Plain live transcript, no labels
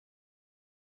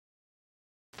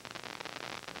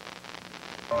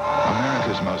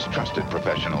America's most trusted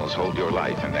professionals hold your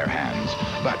life in their hands.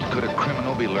 But could a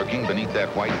criminal be lurking beneath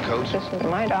that white coat? This is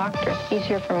my doctor. He's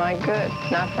here for my good,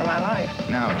 not for my life.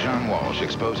 Now, John Walsh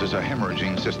exposes a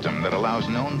hemorrhaging system that allows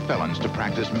known felons to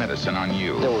practice medicine on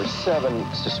you. There were 7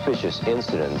 suspicious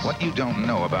incidents. What you don't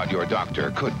know about your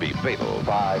doctor could be fatal.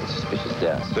 5 suspicious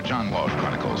deaths. The John Walsh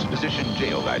Chronicles. Physician,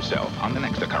 jail thyself on the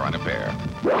next A Current Affair.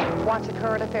 Watch A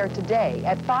Current Affair today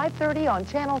at 5:30 on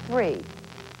Channel 3.